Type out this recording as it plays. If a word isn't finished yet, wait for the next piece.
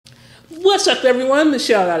What's up, everyone?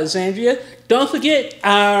 Michelle Alexandria. Don't forget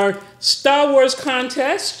our Star Wars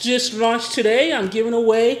contest just launched today. I'm giving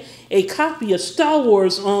away a copy of Star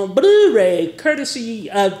Wars on Blu-ray,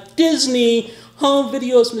 courtesy of Disney Home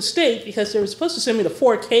Video's mistake, because they were supposed to send me the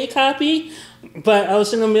 4K copy, but I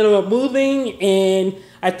was in the middle of moving, and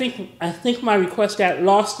I think my request got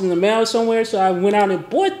lost in the mail somewhere, so I went out and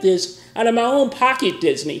bought this out of my own pocket,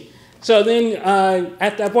 Disney. So then,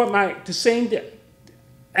 after I bought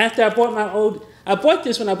I bought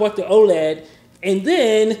this when I bought the Oled, and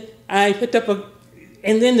then and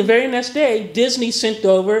then the very next day, Disney sent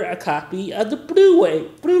over a copy of the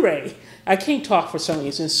Blu-ray. I can't talk for some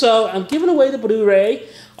reason, so I'm giving away the Blu-ray.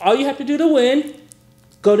 All you have to do to win,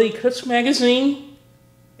 go to Eclipse Magazine,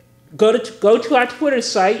 go to our Twitter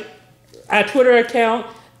site, our Twitter account,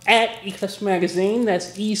 at Eclipse Magazine.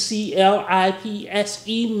 That's ECLIPSE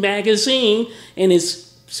Magazine, and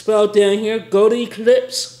it's spelled down here. Go to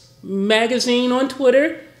Eclipse Magazine on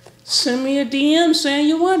Twitter. Send me a DM saying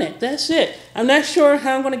you want it. That's it. I'm not sure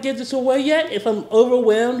how I'm going to give this away yet. If I'm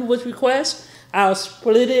overwhelmed with requests, I'll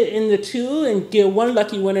split it into two and give one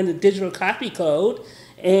lucky winner the digital copy code,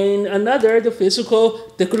 and another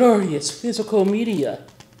the glorious physical media.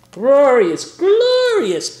 Glorious.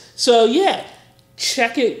 So yeah.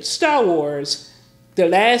 Check it, Star Wars, The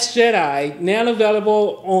Last Jedi, now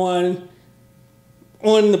available on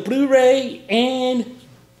the Blu-ray and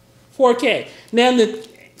 4K.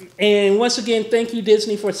 And once again, thank you,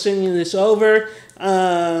 Disney, for sending this over.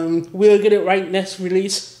 We'll get it right next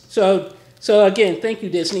release. So again, thank you,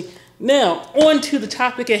 Disney. Now, on to the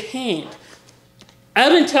topic at hand.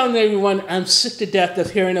 I've been telling everyone I'm sick to death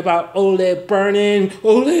of hearing about OLED burning.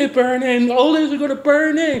 OLEDs are going to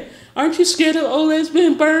burn in. Aren't you scared of OLEDs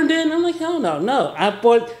being burned in? I'm like, hell no. I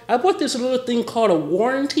bought this little thing called a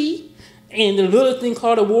warranty, and the little thing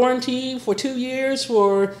called a warranty for 2 years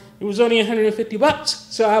it was only $150.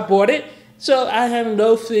 So I bought it. So I have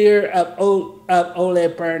no fear of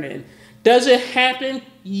OLED burning. Does it happen?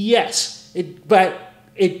 Yes. But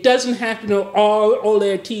it doesn't happen to all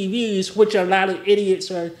OLED TVs, which a lot of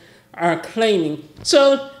idiots are claiming.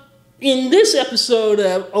 So in this episode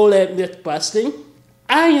of OLED Myth Busting,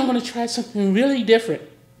 I am going to try something really different.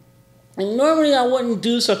 And normally I wouldn't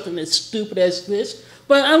do something as stupid as this,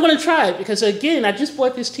 but I'm going to try it because, again, I just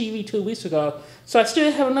bought this TV 2 weeks ago, so I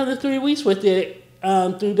still have another 3 weeks with it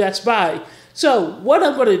through Best Buy. So what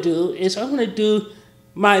I'm going to do is I'm going to do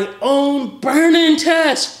my own burn-in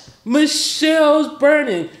test. Michelle's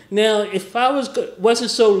burning. Now, if I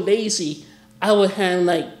wasn't so lazy, I would have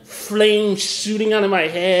like flames shooting out of my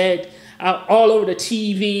head, all over the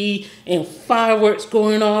TV, and fireworks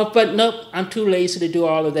going off. But nope, I'm too lazy to do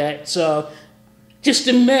all of that. So just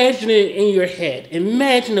imagine it in your head.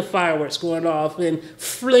 Imagine the fireworks going off and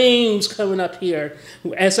flames coming up here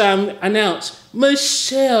as I announce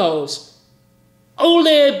Michelle's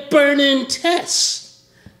OLED burning test.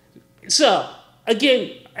 So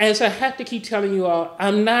again, as I have to keep telling you all,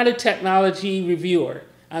 I'm not a technology reviewer.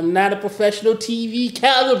 I'm not a professional TV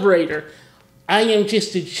calibrator. I am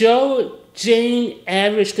just a Jane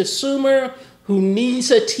average consumer who needs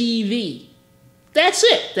a TV. That's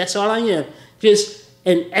it. That's all I am. Just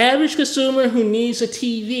an average consumer who needs a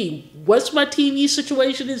TV. Once my TV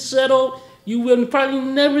situation is settled, you will probably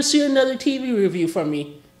never see another TV review from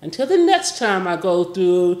me until the next time I go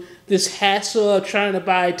through this hassle of trying to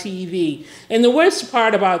buy a TV. And the worst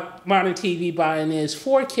part about modern TV buying is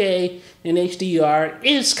 4K and HDR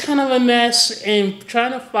is kind of a mess, and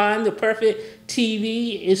trying to find the perfect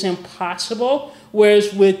TV is impossible.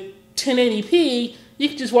 Whereas with 1080p, you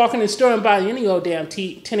can just walk in the store and buy any old damn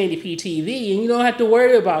 1080p TV, and you don't have to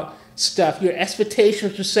worry about stuff. Your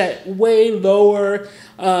expectations are set way lower,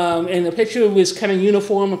 and the picture was kind of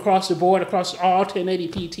uniform across the board, across all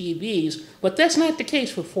 1080p TVs, but that's not the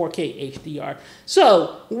case with 4K HDR.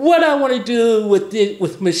 So what I want to do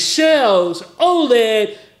with Michelle's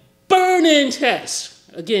OLED burn-in test,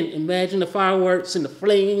 again, imagine the fireworks and the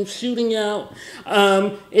flames shooting out,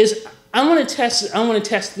 is I want to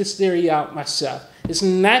test this theory out myself. It's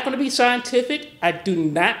not going to be scientific. I do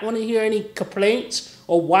not want to hear any complaints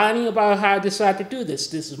or whining about how I decided to do this.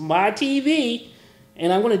 This is my TV,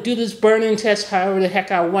 and I'm going to do this burn-in test however the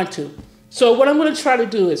heck I want to. So what I'm going to try to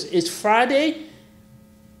do is Friday.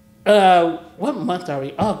 What month are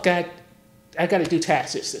we? Oh, God. I got to do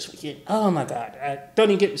taxes this weekend. Oh, my God. Don't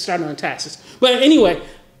even get me started on taxes. But anyway,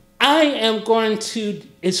 I am going to,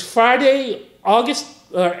 it's Friday,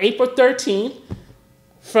 April 13th.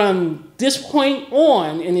 From this point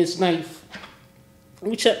on, and it's like,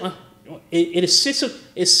 let me check it's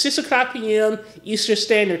 6 o'clock p.m. Eastern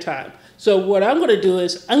Standard Time. So what I'm going to do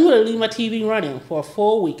is I'm going to leave my TV running for a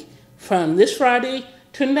full week. from this Friday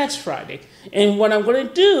to next Friday. And what I'm going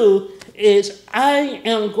to do is I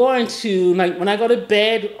am going to, like, when I go to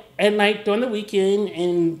bed at night during the weekend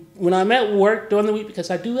and when I'm at work during the week, because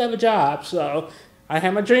I do have a job, so I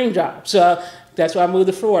have my dream job. So that's why I moved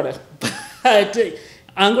to Florida. But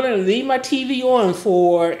I'm going to leave my TV on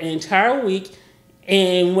for an entire week.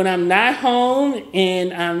 And when I'm not home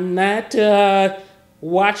and I'm not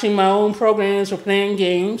watching my own programs or playing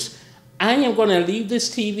games, I am going to leave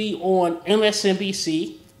this TV on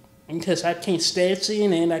MSNBC because I can't stand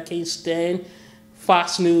CNN, I can't stand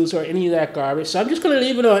Fox News or any of that garbage. So I'm just going to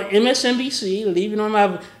leave it on MSNBC, leave it on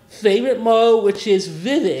my favorite mode, which is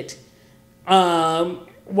vivid, while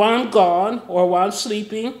I'm gone or while I'm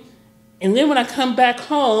sleeping. And then when I come back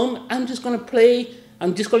home, I'm just going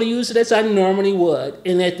to use it as I normally would.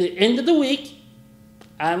 And at the end of the week,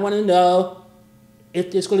 I want to know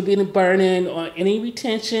if there's going to be any burn-in or any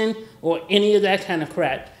retention or any of that kind of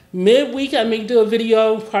crap. Midweek, I may do a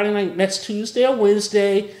video probably like next Tuesday or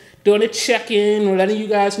Wednesday, doing a check-in or letting you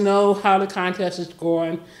guys know how the contest is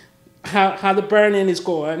going, how the burn-in is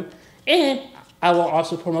going. And I will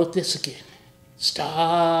also promote this again.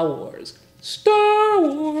 Star Wars. Star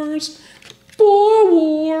Wars. 4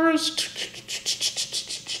 Wars.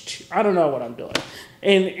 I don't know what I'm doing.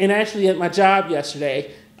 And actually at my job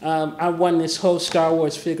yesterday, I won this whole Star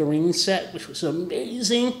Wars figurine set, which was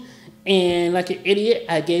amazing. And like an idiot,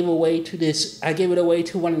 I gave it away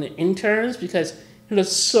to one of the interns because it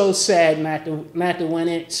was so sad not to win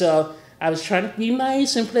it. So I was trying to be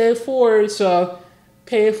nice and pay it forward. So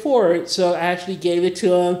I actually gave it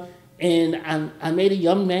to him, and I made a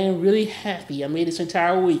young man really happy. I made this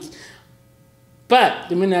entire week. But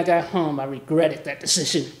the minute I got home, I regretted that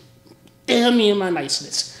decision. Damn me and my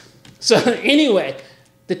niceness. So anyway,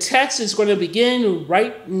 the test is going to begin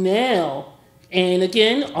right now. And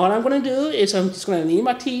again, all I'm going to do is I'm just going to leave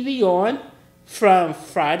my TV on from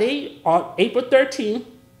Friday, April 13th,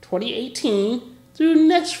 2018, through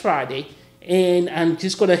next Friday. And I'm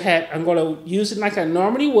going to use it like I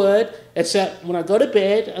normally would, except when I go to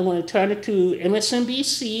bed, I'm going to turn it to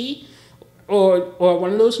MSNBC or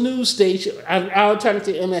one of those news stations. I'll turn it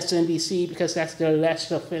to MSNBC because that's the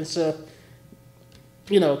less offensive,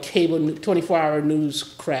 cable 24-hour news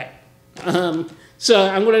crap. So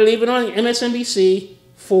I'm going to leave it on MSNBC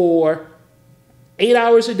for 8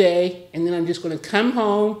 hours a day, and then I'm just going to come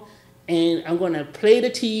home and I'm going to play the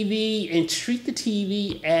TV and treat the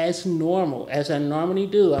TV as normal, as I normally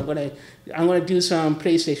do. I'm going to do some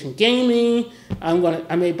PlayStation gaming. I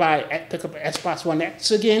may pick up an Xbox One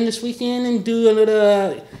X again this weekend and do a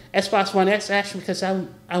little Xbox One X action because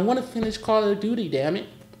I want to finish Call of Duty, damn it.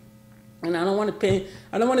 And I don't want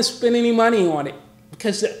to spend any money on it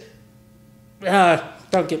because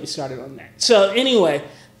don't get me started on that. So anyway,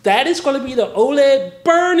 that is going to be the OLED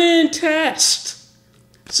burn-in test.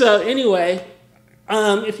 So anyway,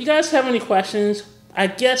 if you guys have any questions, I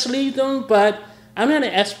guess leave them, but I'm not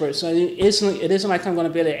an expert, so it isn't like I'm going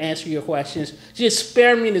to be able to answer your questions. Just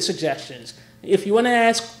spare me the suggestions. If you want to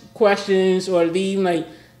ask questions or leave like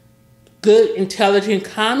good, intelligent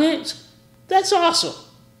comments, that's awesome.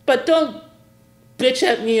 But don't bitch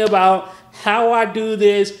at me about how I do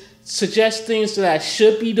this, suggest things that I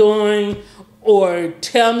should be doing, or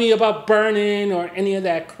tell me about burning or any of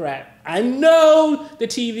that crap. I know the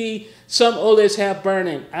TV, some OLEDs have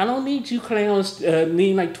burning. I don't need you clowns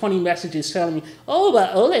needing like 20 messages telling me, oh,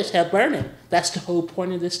 but OLEDs have burning. That's the whole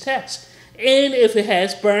point of this test. And if it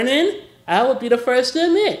has burning, I will be the first to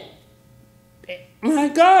admit, my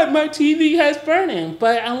God, my TV has burning.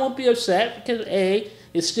 But I won't be upset because A,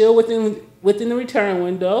 it's still within the return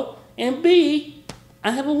window, and B, I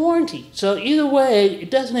have a warranty. So either way, it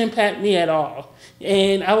doesn't impact me at all.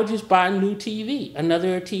 And I would just buy a new TV,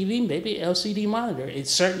 another TV, maybe an LCD monitor. It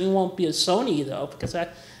certainly won't be a Sony, though, because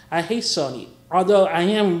I hate Sony. Although I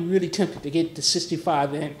am really tempted to get the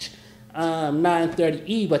 65-inch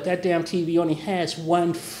 930E, but that damn TV only has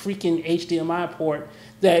one freaking HDMI port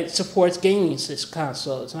that supports gaming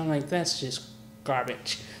consoles. I'm like, that's just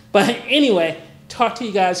garbage. But anyway, talk to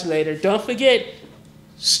you guys later. Don't forget,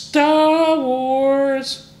 Star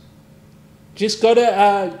Wars. Just go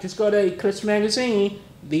to Eclipse Magazine,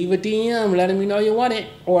 leave a DM letting me know you want it,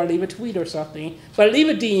 or leave a tweet or something. But leave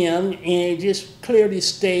a DM and just clearly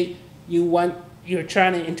state you're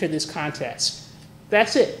trying to enter this contest.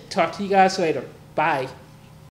 That's it. Talk to you guys later. Bye.